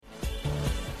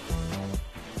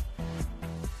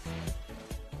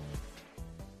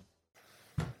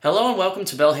Hello and welcome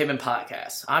to Bellhaven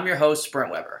Podcast. I'm your host,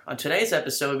 Brent Weber. On today's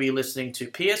episode, we'll be listening to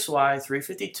PSY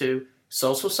 352,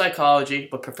 Social Psychology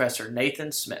with Professor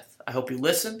Nathan Smith. I hope you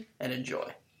listen and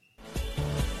enjoy.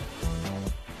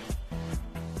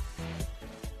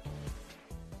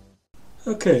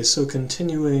 Okay, so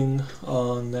continuing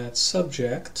on that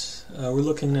subject, we're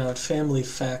looking now at family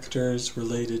factors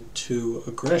related to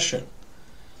aggression.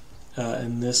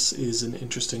 And this is an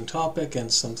interesting topic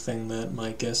and something that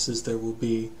my guess is there will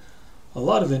be a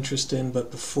lot of interest in,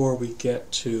 but before we get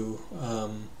to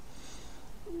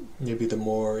maybe the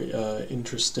more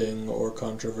interesting or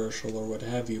controversial or what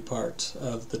have you part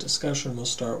of the discussion, we'll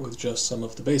start with just some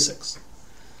of the basics.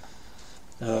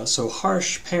 So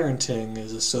harsh parenting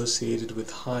is associated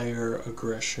with higher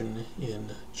aggression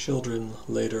in children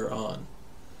later on.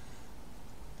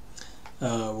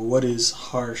 What is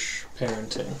harsh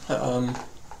parenting?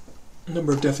 A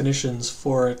number of definitions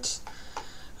for it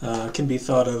can be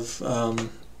thought of.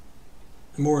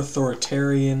 More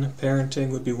authoritarian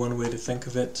parenting would be one way to think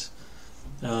of it.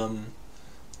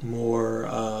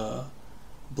 More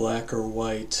black or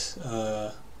white,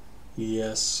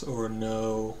 yes or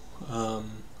no.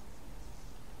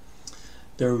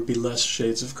 There would be less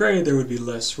shades of gray, there would be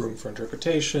less room for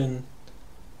interpretation,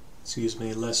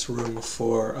 less room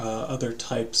for other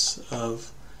types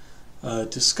of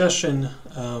discussion.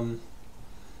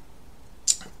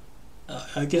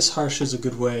 I guess harsh is a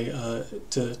good way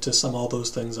to sum all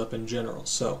those things up in general.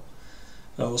 So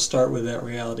we'll start with that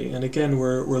reality. And again,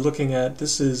 we're looking at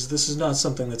this is not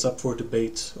something that's up for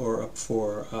debate or up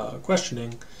for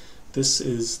questioning. This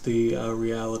is the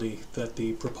reality that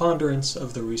the preponderance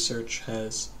of the research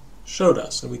has showed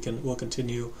us, and we'll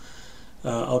continue.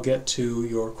 I'll get to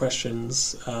your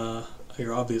questions,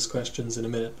 your obvious questions in a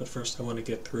minute, but first I want to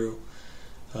get through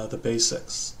the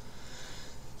basics.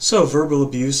 So, verbal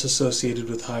abuse associated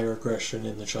with higher aggression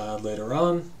in the child later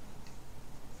on.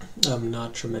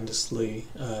 Not tremendously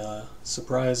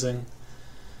surprising.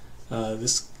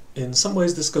 In some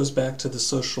ways, this goes back to the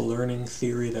social learning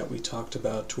theory that we talked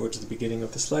about towards the beginning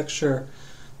of this lecture.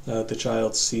 The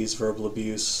child sees verbal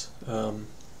abuse,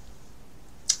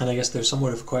 and I guess there's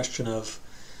somewhat of a question of,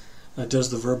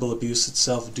 does the verbal abuse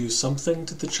itself do something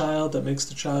to the child that makes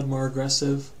the child more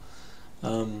aggressive?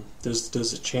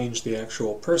 Does it change the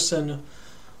actual person,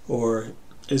 or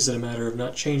is it a matter of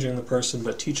not changing the person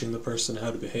but teaching the person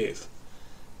how to behave?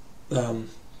 And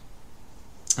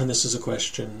this is a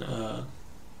question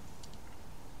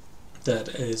that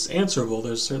is answerable.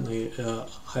 There's certainly a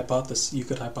hypothesis. You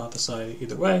could hypothesize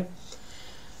either way,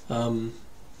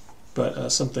 but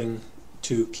something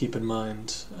to keep in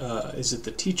mind: is it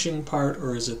the teaching part,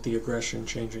 or is it the aggression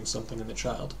changing something in the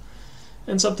child?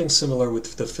 And something similar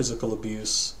with the physical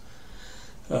abuse.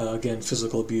 Again,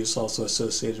 physical abuse also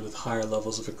associated with higher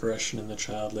levels of aggression in the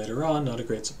child later on. Not a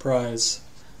great surprise.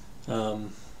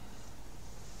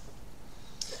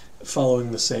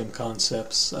 Following the same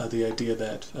concepts, the idea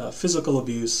that physical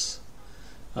abuse,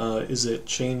 is it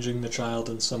changing the child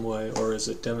in some way, or is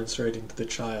it demonstrating to the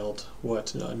child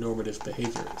what normative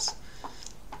behavior is?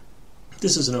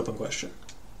 This is an open question.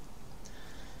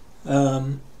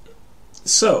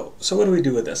 So what do we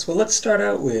do with this? Well, let's start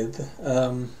out with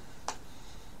an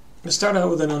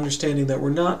understanding that we're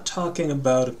not talking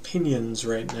about opinions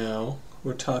right now.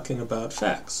 We're talking about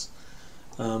facts.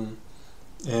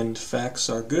 And facts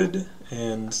are good,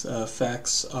 and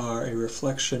facts are a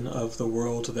reflection of the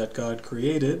world that God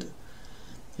created,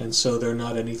 and so they're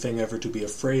not anything ever to be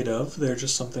afraid of. They're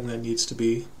just something that needs to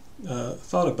be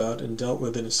thought about and dealt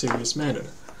with in a serious manner.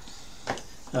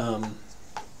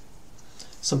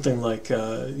 Something like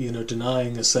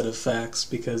denying a set of facts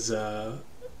because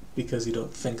you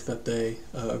don't think that they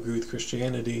agree with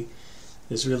Christianity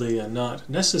is really not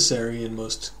necessary in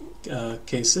most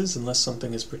cases, unless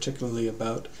something is particularly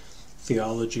about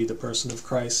theology, the person of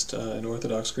Christ, and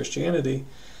Orthodox Christianity.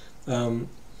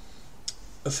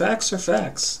 Facts are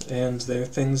facts, and they're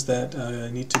things that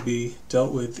need to be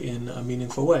dealt with in a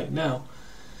meaningful way. Now,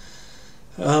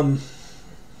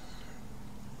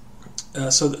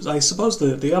 so I suppose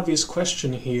the obvious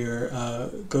question here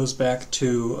goes back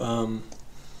to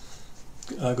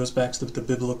the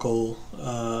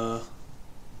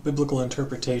biblical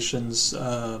interpretations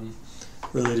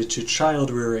related to child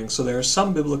rearing. So there are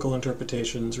some biblical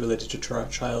interpretations related to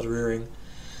child rearing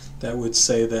that would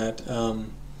say that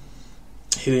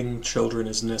hitting children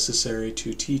is necessary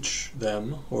to teach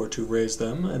them or to raise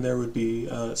them, and there would be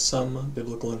some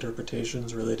biblical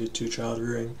interpretations related to child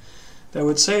rearing that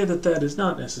would say that that is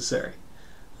not necessary.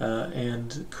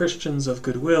 And Christians of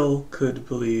goodwill could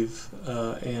believe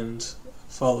and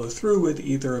follow through with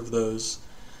either of those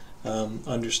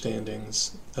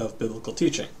understandings of biblical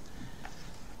teaching.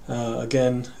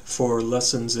 Again, for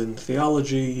lessons in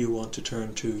theology, you want to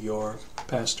turn to your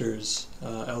pastors,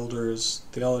 elders,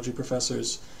 theology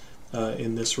professors.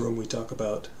 In this room, we talk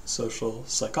about social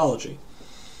psychology.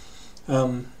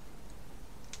 But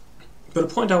a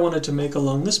point I wanted to make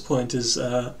along this point is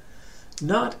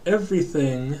not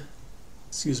everything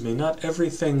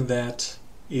that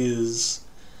is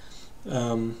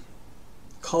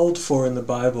called for in the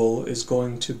Bible is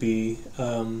going to be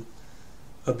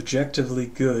objectively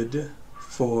good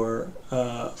for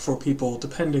people,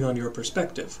 depending on your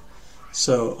perspective.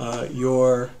 So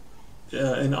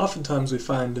and oftentimes we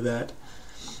find that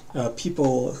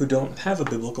people who don't have a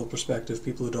biblical perspective,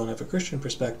 people who don't have a Christian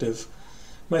perspective,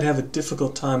 might have a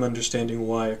difficult time understanding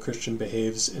why a Christian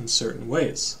behaves in certain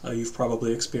ways. You've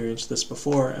probably experienced this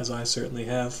before, as I certainly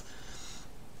have.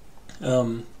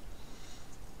 If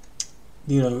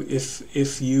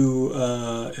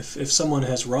someone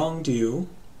has wronged you,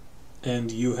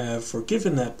 and you have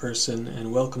forgiven that person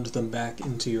and welcomed them back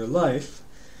into your life,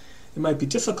 it might be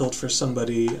difficult for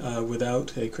somebody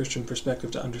without a Christian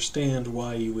perspective to understand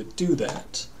why you would do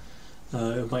that.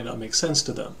 It might not make sense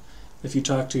to them. If you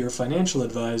talk to your financial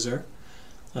advisor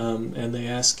and they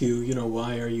ask you,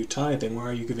 why are you tithing? Why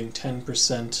are you giving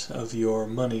 10% of your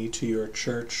money to your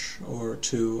church or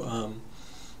to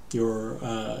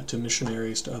to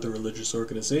missionaries, to other religious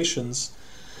organizations?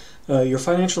 Your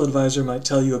financial advisor might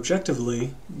tell you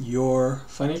objectively your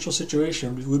financial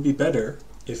situation would be better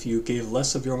if you gave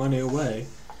less of your money away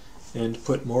and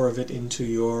put more of it into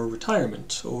your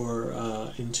retirement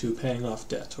or into paying off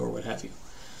debt or what have you.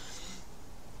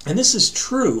 And this is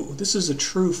true. This is a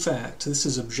true fact. This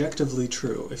is objectively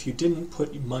true. If you didn't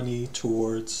put money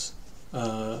towards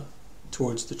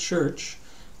the church,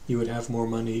 you would have more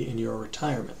money in your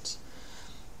retirement.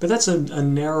 But that's a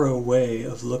narrow way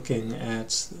of looking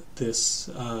at this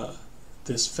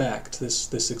fact,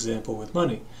 this example with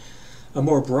money. A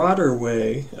more broader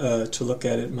way to look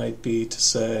at it might be to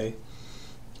say,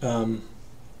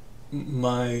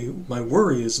 my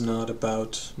worry is not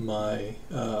about my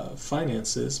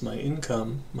finances, my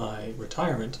income, my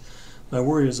retirement. My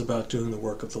worry is about doing the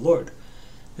work of the Lord,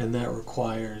 and that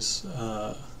requires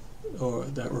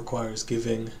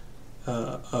giving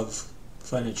of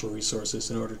financial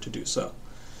resources in order to do so.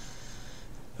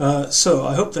 So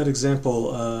I hope that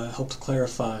example helped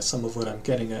clarify some of what I'm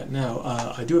getting at now.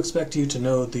 I do expect you to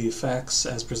know the facts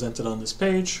as presented on this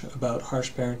page about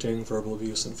harsh parenting, verbal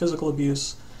abuse, and physical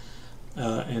abuse,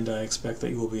 and I expect that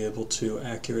you will be able to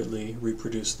accurately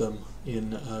reproduce them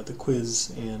in the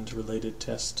quiz and related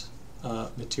test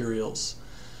materials,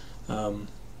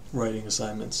 writing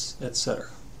assignments, etc.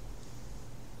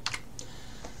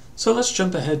 So let's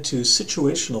jump ahead to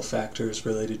situational factors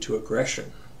related to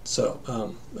aggression.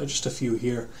 So, just a few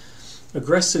here.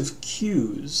 Aggressive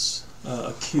cues.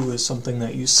 A cue is something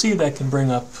that you see that can bring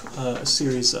up a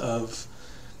series of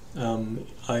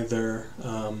either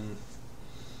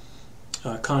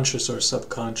conscious or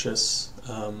subconscious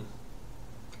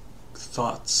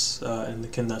thoughts,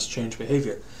 and can thus change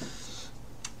behavior.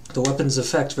 The weapon's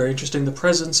effect, very interesting. The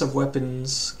presence of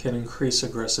weapons can increase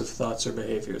aggressive thoughts or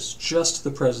behaviors. Just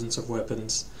the presence of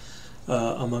weapons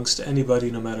amongst anybody,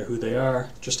 no matter who they are,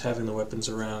 just having the weapons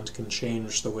around can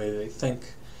change the way they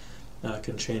think,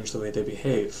 can change the way they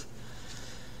behave.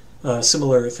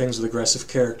 Similar things with aggressive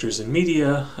characters in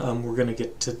media. We're going to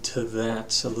get to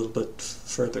that a little bit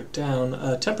further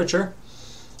down. Temperature.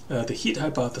 The heat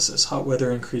hypothesis. Hot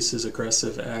weather increases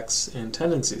aggressive acts and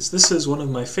tendencies. This is one of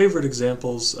my favorite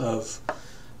examples of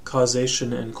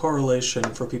causation and correlation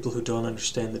for people who don't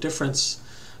understand the difference.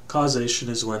 Causation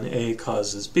is when A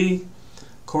causes B.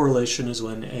 Correlation is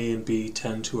when A and B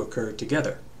tend to occur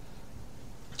together.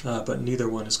 But neither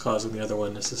one is causing the other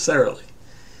one necessarily.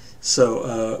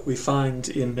 So we find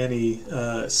in many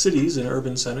cities and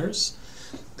urban centers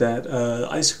that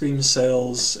ice cream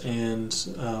sales and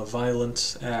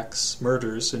violent acts,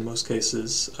 murders in most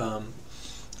cases,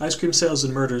 ice cream sales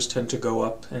and murders tend to go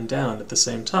up and down at the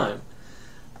same time.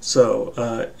 So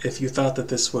if you thought that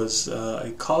this was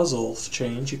a causal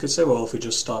change, you could say, well, if we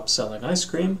just stop selling ice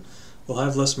cream, we'll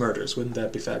have less murders. Wouldn't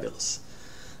that be fabulous?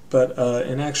 But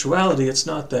in actuality, it's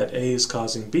not that A is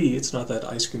causing B, it's not that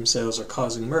ice cream sales are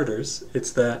causing murders,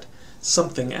 it's that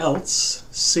something else,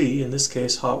 C, in this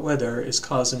case hot weather, is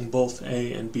causing both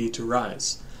A and B to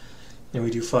rise. And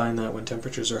we do find that when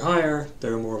temperatures are higher,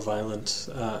 there are more violent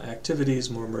activities,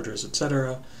 more murders,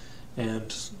 etc.,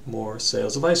 and more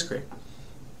sales of ice cream.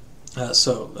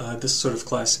 So this sort of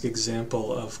classic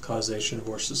example of causation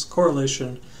versus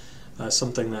correlation,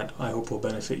 something that I hope will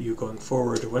benefit you going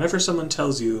forward. Whenever someone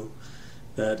tells you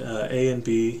that A and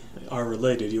B are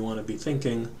related, you want to be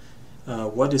thinking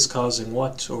what is causing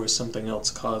what, or is something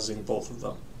else causing both of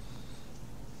them.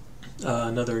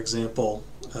 Another example,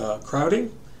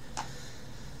 crowding.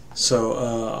 So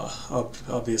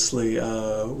obviously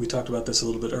we talked about this a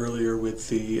little bit earlier with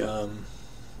the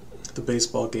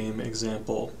baseball game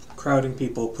example. Crowding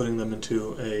people, putting them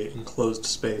into a enclosed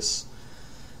space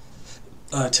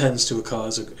tends to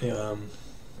cause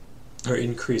or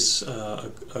increase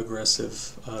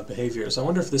aggressive behaviors. I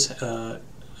wonder if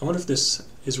this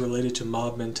is related to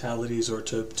mob mentalities or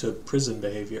to prison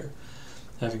behavior,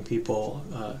 having people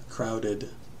crowded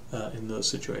in those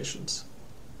situations.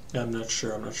 I'm not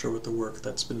sure. I'm not sure what the work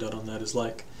that's been done on that is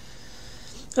like.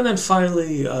 And then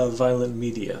finally, violent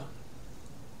media.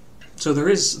 So there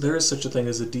is such a thing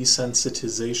as a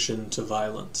desensitization to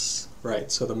violence,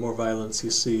 right? So the more violence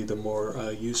you see, the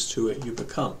more used to it you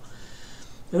become.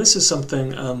 And this is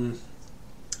something,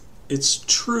 it's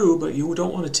true, but you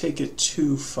don't want to take it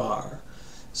too far.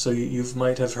 So you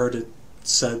might have heard it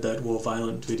said that, well,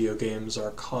 violent video games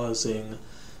are causing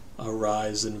a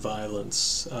rise in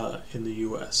violence in the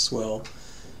U.S. Well,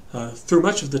 through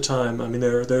much of the time, I mean,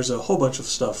 there's a whole bunch of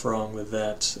stuff wrong with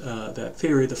that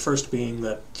theory. The first being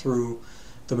that through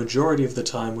the majority of the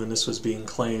time when this was being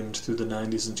claimed through the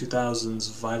 90s and 2000s,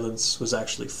 violence was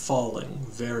actually falling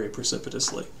very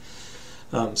precipitously.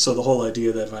 So the whole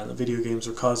idea that violent video games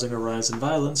were causing a rise in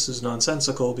violence is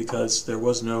nonsensical because there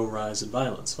was no rise in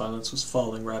violence. Violence was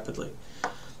falling rapidly.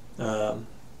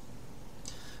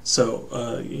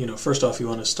 First off, you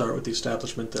want to start with the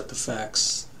establishment that the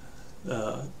facts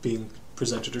being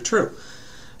presented are true.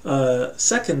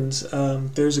 Second,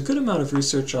 there's a good amount of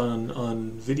research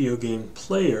on video game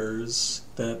players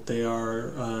that they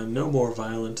are no more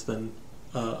violent than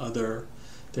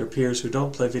their peers who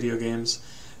don't play video games,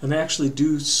 and they actually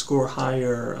do score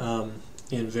higher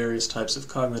in various types of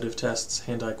cognitive tests,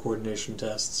 hand-eye coordination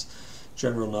tests,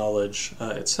 general knowledge,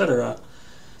 etc.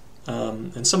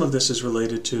 And some of this is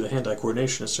related to the hand-eye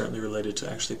coordination is certainly related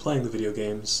to actually playing the video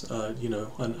games.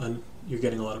 You're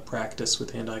getting a lot of practice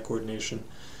with hand-eye coordination.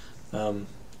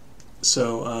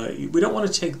 So we don't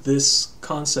want to take this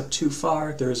concept too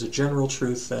far. There is a general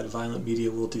truth that violent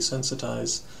media will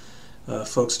desensitize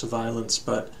folks to violence,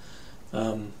 but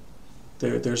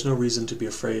there's no reason to be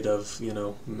afraid of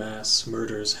mass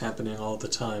murders happening all the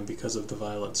time because of the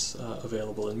violence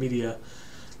available in media.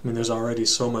 I mean, there's already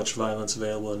so much violence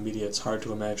available in media, it's hard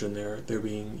to imagine there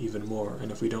being even more.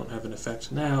 And if we don't have an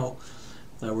effect now,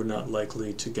 we're not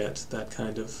likely to get that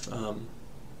kind of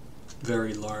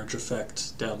very large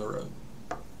effect down the road.